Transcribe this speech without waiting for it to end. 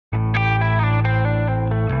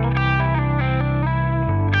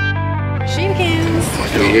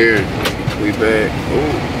We here. We back.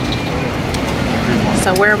 Ooh.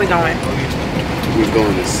 So where are we going? We're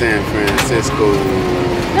going to San Francisco.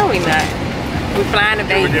 No, we're not. We're flying to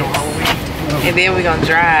Vegas. And then we're gonna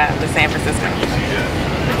drive to San Francisco.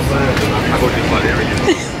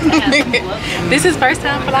 This is first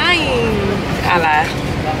time flying. I lied.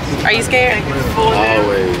 Are you scared?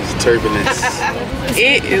 Always turbulence.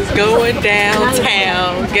 It is going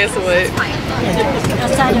downtown. Guess what?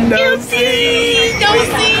 No see. No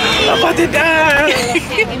see. I'm about to die.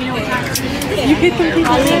 You hit them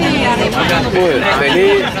people in. What? They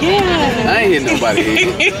hit? Yeah. I ain't hit nobody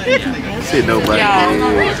head. Shit, nobody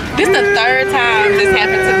head. This is the third time this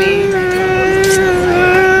happened to me.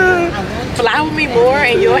 Fly with me more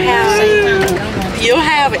and you'll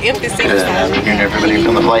have an empty seat. Afternoon, everybody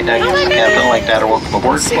from the flight deck. Captain like that, or welcome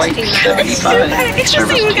aboard flight 75. Service to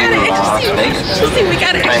Las Vegas. We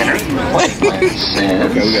got it. Flight plan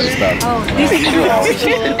Okay, we gotta stop. 2 hours,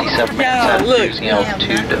 57 minutes at cruising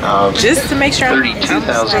altitude of Just to make sure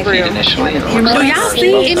 32,000 feet initially. Do y'all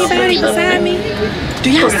see anybody beside me? Do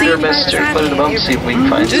y'all see Our anybody best to beside put it above, me? see if we can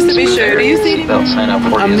find Just to be sure, do you see seatbelt sign up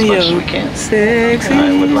for you as much as we can. Sexy. I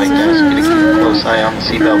would like to ask you to keep a close eye on the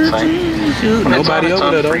seatbelt sign. When Nobody it's over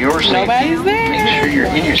on there, for your safety, Nobody's there. make sure you're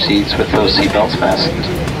in your seats with those seatbelts fastened.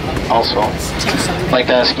 Also, I'd like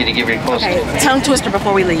to ask you to give your close Tongue twister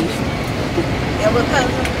before we leave.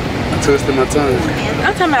 I twisted my tongue.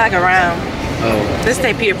 I'm talking about like a round. Oh. Let's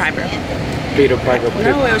say Peter Piper. Peter Piper.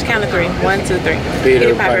 No, it was count of 3. 1, 2, 3.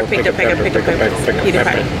 Peter Piper, Peter Piper, Peter Piper, Peter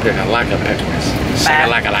Piper. Like a pecker.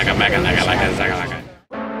 Like a.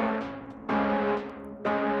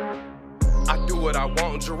 I do what I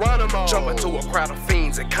want, Geronimo. Jump into a crowd of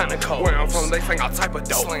fiends and kinda cold. Where I'm from, they sing all type of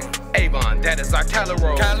dope. Avon, that is our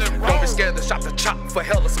Calero. Don't be scared to shop the chop for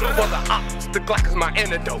hell for the ops. The Glock is my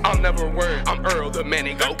antidote. I'm never worried, I'm Earl the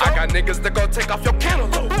Manigo. I got niggas that go take off your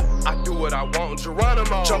cantaloupe. I do what I want,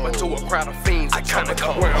 Geronimo. Jump into a crowd of fiends and kinda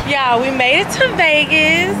cold. Y'all, we made it to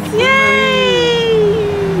Vegas.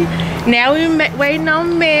 Yay! Now we're waiting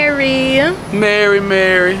on Mary.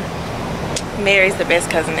 Mary. Mary's the best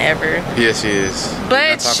cousin ever. Yes, she is.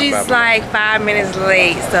 But she's like 5 minutes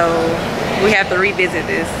late, so we have to revisit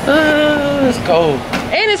this. It's cold.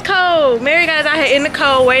 And it's cold. Mary got us out here in the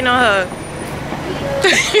cold waiting on her.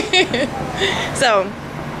 So,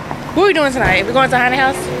 what are we doing tonight? We going to Haunted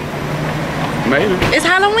House? Maybe. It's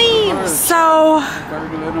Halloween. So,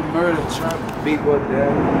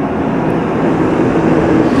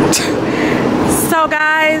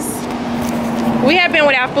 guys, we have been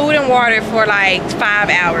without food and water for like 5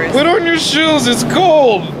 hours. Put on your shoes, it's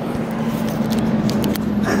cold.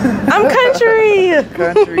 I'm country.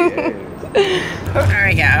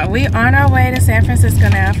 Alright, y'all, we on our way to San Francisco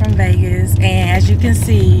now from Vegas, and as you can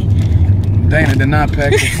see, Dana did not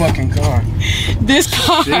pack the fucking car. this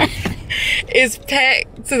car is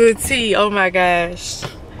packed to the T. Oh my gosh.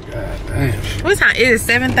 God damn. What time? It is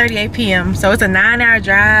 7:38 p.m. So it's a 9-hour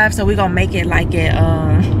drive, so we're gonna make it like at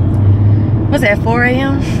what's that, 4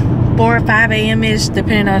 a.m.? 4 or 5 a.m.-ish,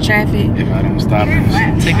 depending on traffic. If I don't stop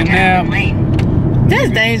and take a nap. That's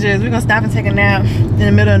dangerous. We're gonna stop and take a nap in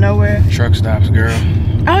the middle of nowhere. Truck stops, girl.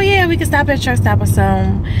 Oh yeah, we can stop at a truck stop or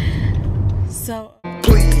something. So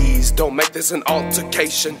Please don't make this an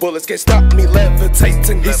altercation. Bullets can't stop me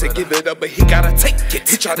levitating. He said give it up, but he gotta take it.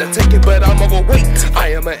 He tried to take it, but I'm overweight. I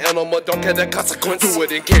am an animal, don't care the consequence. You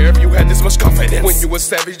wouldn't care if you had this much confidence. When you a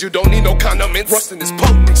savage, you don't need no condiments. Rustin' is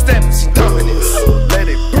potent, establishing dominance. Let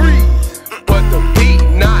it breathe, but the beat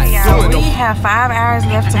not doing we have 5 hours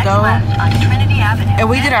left to go, and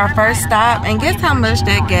we did our first stop, and guess how much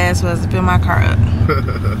that gas was to fill my car up?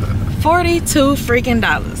 $42 freaking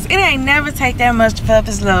dollars. It ain't never take that much to fill up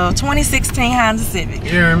this little 2016 Honda Civic.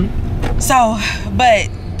 Yeah. So, but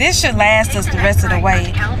this should last us the rest of the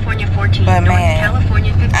way. But man,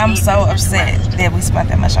 I'm so upset that we spent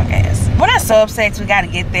that much on gas. We're not so upset because we gotta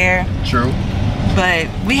get there. True. But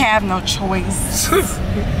we have no choice.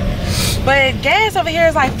 But gas over here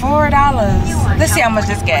is like $4. Let's see how much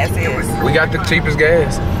this gas is. We got the cheapest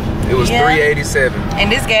gas. It was $3.87. And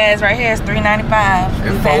this gas right here is $3.95.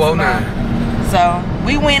 And $4.09. So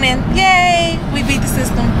we winning. Yay! We beat the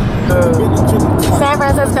system. San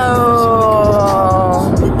Francisco.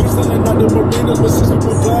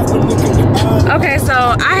 Okay, so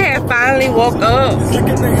I had finally woke up,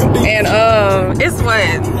 and it's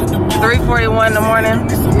what, 3:41 in the morning.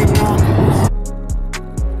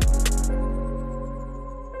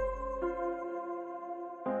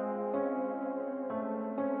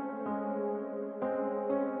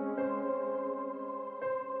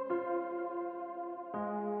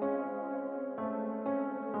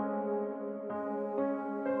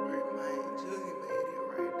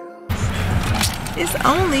 It's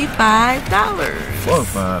only $5. For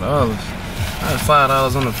 $5. I had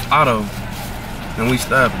 $5 on the auto, and we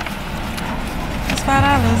stopped. It's $5.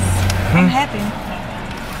 I'm happy.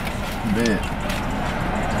 Bet.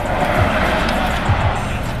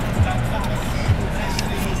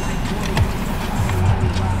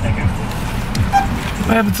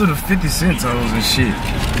 What happened to the 50 cent tolls and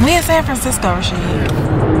shit? We in San Francisco,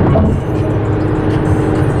 shit.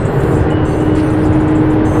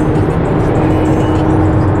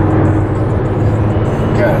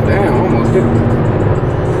 God damn, almost hit it.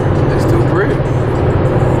 That's too brick.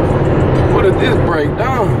 What if this break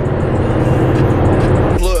down?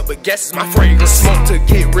 Blood, but guess it's my fragrance. Smoke to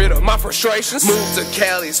get rid of my frustrations. Move to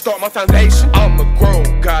Cali, start my foundation. I'ma grow,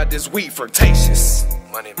 God, this weed flirtatious.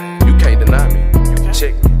 Money, man, you can't deny me. You can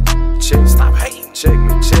check me. Check, stop hating. Check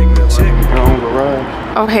me, check me, check me. Wrong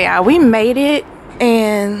garage. Okay, y'all, we made it,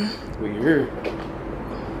 and We here.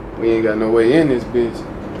 We ain't got no way in this bitch.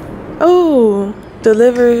 oh,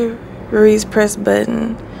 deliveries press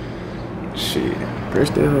button. Shit. Press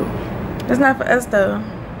that up. It's not for us though.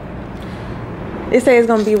 It says it's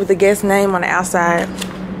gonna be with the guest name on the outside.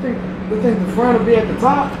 You think the front will be at the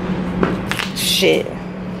top? Shit.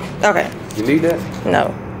 Okay. You need that?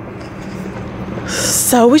 No.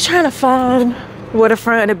 So we trying to find where the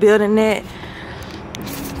front of the building at.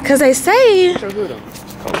 Cause they say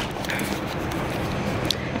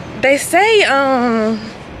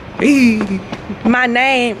my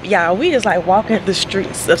name, y'all, we just like walking the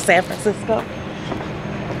streets of San Francisco.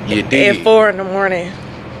 You did. At 4 in the morning.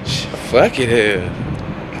 Fuck it, hell.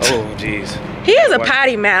 Oh, jeez. He has a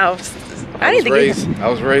potty mouth. I need to get I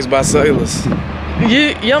was raised by sailors.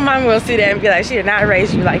 your mom will see that and be like, she did not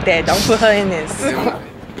raise you like that. Don't put her in this.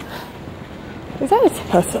 Is that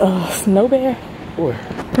a snow bear? Where?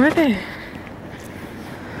 Right there.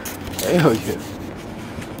 Hell yeah.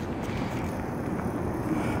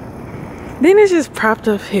 Then it's just propped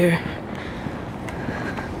up here.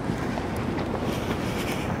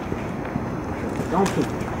 Don't you?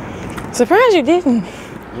 Surprised you didn't.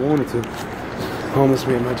 I wanted to. Homeless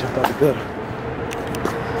man might jump out the gutter.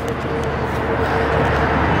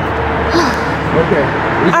 Okay.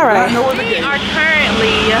 All right. We are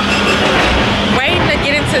currently waiting to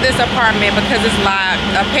get into this apartment because it's locked.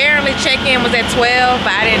 Apparently check-in was at 12,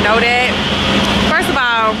 but I didn't know that. First of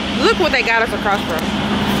all, look what they got us across from.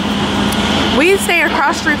 We stay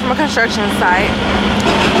across the street from a construction site.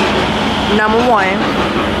 Number one.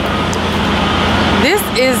 This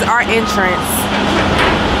is our entrance.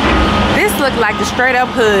 This looked like the straight up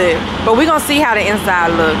hood, but we're gonna see how the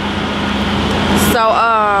inside look. So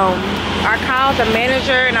I called the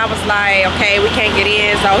manager and I was like, okay, we can't get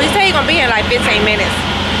in. So he said he's gonna be in like 15 minutes.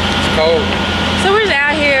 It's cold. So we're just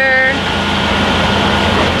out here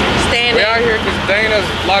standing. We're out here because Dana's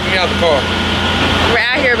locked me out the car. We're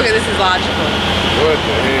out here because this is logical. What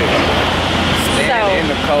the hell? Standing in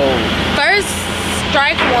the cold. First,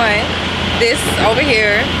 strike one, this over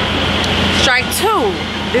here. Strike two,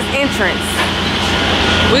 this entrance.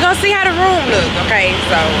 We're gonna see how the room looks, okay?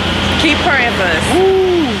 So keep praying for us.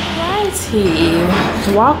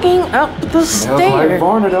 Righty, walking up the stairs.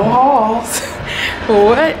 halls.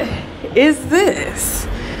 What is this?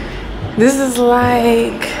 This is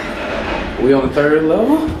like, We on the 3rd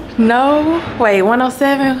level? no, wait,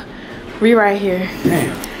 107. We right here.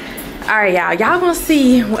 Damn. All right, y'all gonna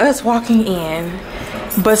see us walking in,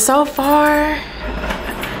 but so far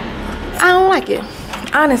I don't like it,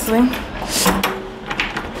 honestly.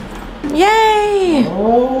 Yay!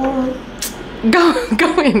 Oh.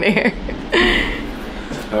 Go in there.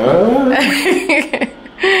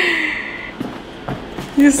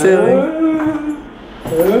 You silly.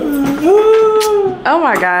 Oh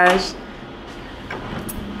my gosh.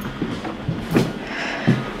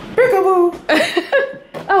 Peekaboo.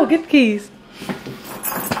 Oh, get the keys.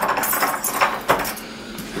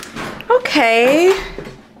 Okay.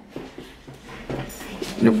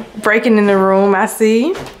 Breaking in the room, I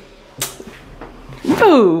see.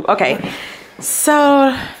 Ooh, okay.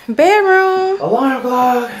 So, bedroom. Alarm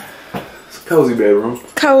clock. It's a cozy bedroom.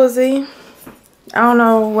 Cozy. I don't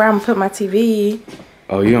know where I'm gonna put my TV.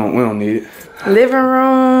 Oh, we don't need it. Living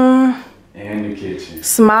room. And the kitchen.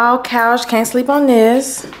 Small couch. Can't sleep on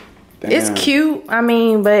this. Damn. It's cute. I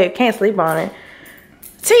mean, but can't sleep on it.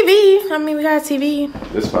 TV. I mean, we got a TV.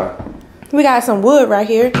 This fine. We got some wood right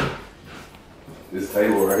here. This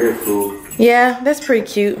table right here, cool. Yeah, that's pretty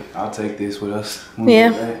cute. I'll take this with us.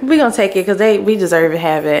 Yeah, we gonna take it because we deserve to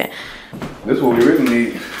have it. This is what we really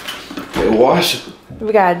need. A washer.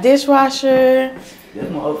 We got a dishwasher.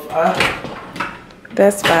 Yeah,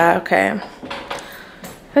 That's fine. Okay.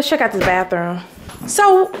 Let's check out this bathroom.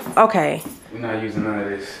 So, okay. We're not using none of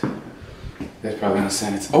this. That's probably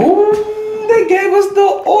unsanitary. Oh, they gave us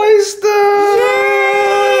the oyster.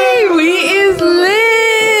 Yay! We is lit.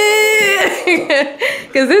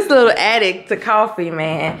 Cause this little addict to coffee,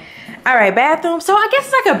 man. All right, bathroom. So I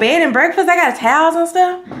guess it's like a bed and breakfast. I got towels and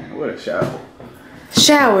stuff. What a shower.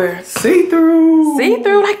 Shower. See-through.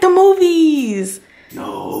 See-through like the movies.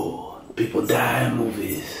 No, people die in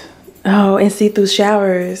movies. Oh, and see-through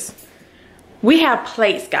showers. We have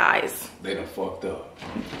plates, guys. They done fucked up.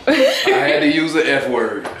 I had to use the F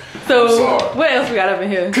word. So I'm sorry. what else we got up in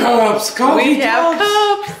here? Cups, coffee We have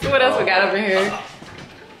cups. cups. What else we got up in here?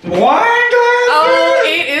 Wine glasses. Oh,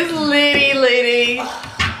 it is litty.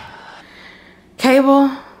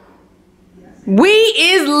 Cable. We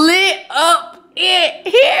is lit up in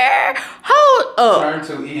here. Hold up. Turn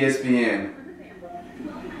to ESPN.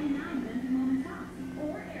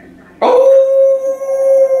 Oh.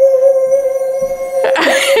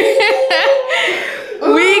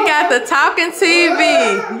 We got the talking TV.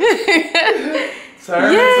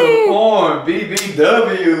 Turn to porn.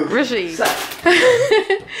 BBW. Rashid. You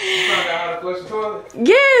found out how to flush the toilet?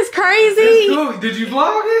 Yes, crazy. That's cool. Did you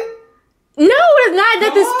vlog it? No, it's not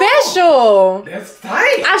nothing special. That's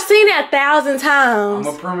tight. I've seen it 1,000 I'm times.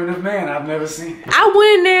 a primitive man. I've never seen it. I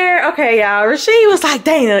went there. Okay, y'all. Rashid was like,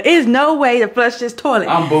 Dana, there's no way to flush this toilet.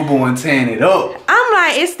 I'm boo-booing tearing it up. I'm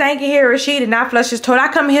like, it's stinking here. Rashid did not flush his toilet. I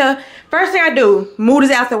come here. First thing I do, move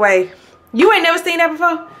this out the way. You ain't never seen that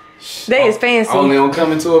before? That is fancy. Only on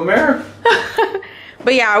Coming to America.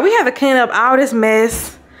 But y'all, we have to clean up all this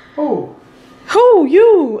mess. Oh. Who?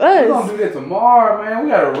 You? We're gonna Us? do that tomorrow, man.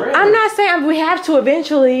 We gotta rest. I'm not saying we have to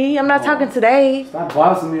eventually. I'm not talking today. Stop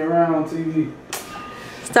bossing me around on TV.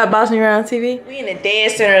 Stop bossing you around TV. We in the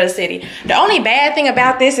dead center of the city. The only bad thing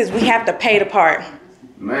about this is we have to pay to park.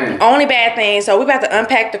 Man. Only bad thing. So we about to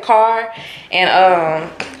unpack the car and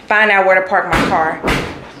find out where to park my car.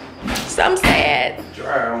 So I'm sad.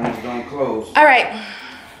 Dryer almost gonna close. All right.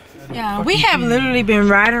 Yeah, we have literally been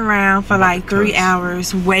riding around for like 3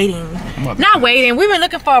 hours waiting. Not waiting. We've been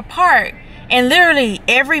looking for a park, and literally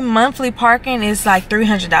every monthly parking is like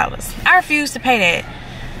 $300. I refuse to pay that.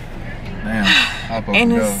 Damn. How supposed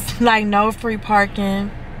And to go? it's like no free parking.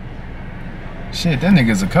 Shit, that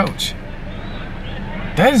nigga's a coach.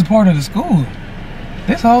 That is part of the school.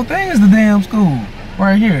 This whole thing is the damn school.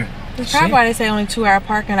 Right here. That's probably why they say only 2 hour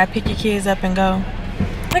parking. I pick your kids up and go.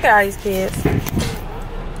 Look at all these kids.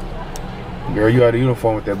 Girl, you out of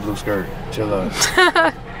uniform with that blue skirt. Chill out.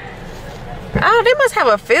 Oh, they must have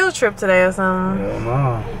a field trip today or something. Hell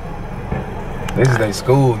no. This is their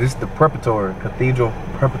school. This is the preparatory. Cathedral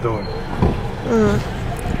preparatory.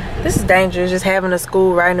 This is dangerous, just having a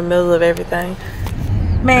school right in the middle of everything.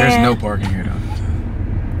 Man. There's no parking here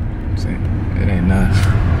though. See, it ain't none.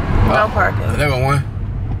 No parking. Is that one?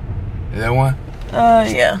 Is that one?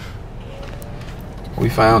 Yeah. We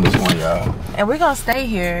found this one, y'all. And we're gonna stay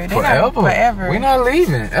here. They Forever. got forever. We're not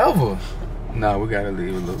leaving, ever. No, we gotta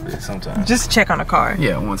leave a little bit sometimes. Just check on the car.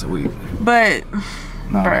 Yeah, once a week. But,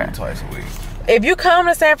 No, bruh, maybe twice a week. if you come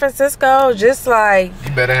to San Francisco, just like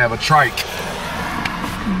You better have a trike.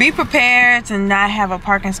 be prepared to not have a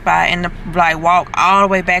parking spot and to like walk all the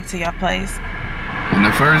way back to your place. And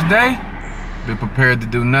the first day, be prepared to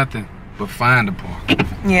do nothing but find a park.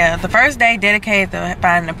 Yeah, the first day dedicated to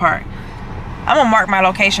finding the park. I'm gonna mark my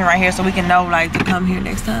location right here so we can know like to come here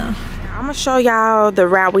next time. I'm gonna show y'all the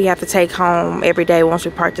route we have to take home every day once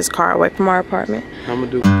we park this car away from our apartment. I'm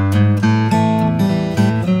gonna do.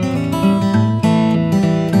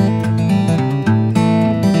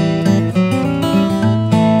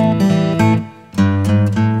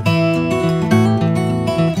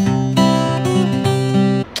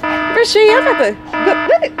 Rashid, I'm about to look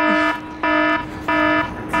at.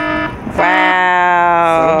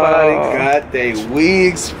 Wow. Somebody got their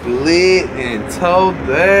wig split and toe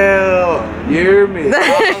down. You hear me?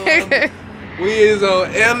 We is on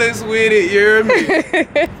Ellis with it, you hear me?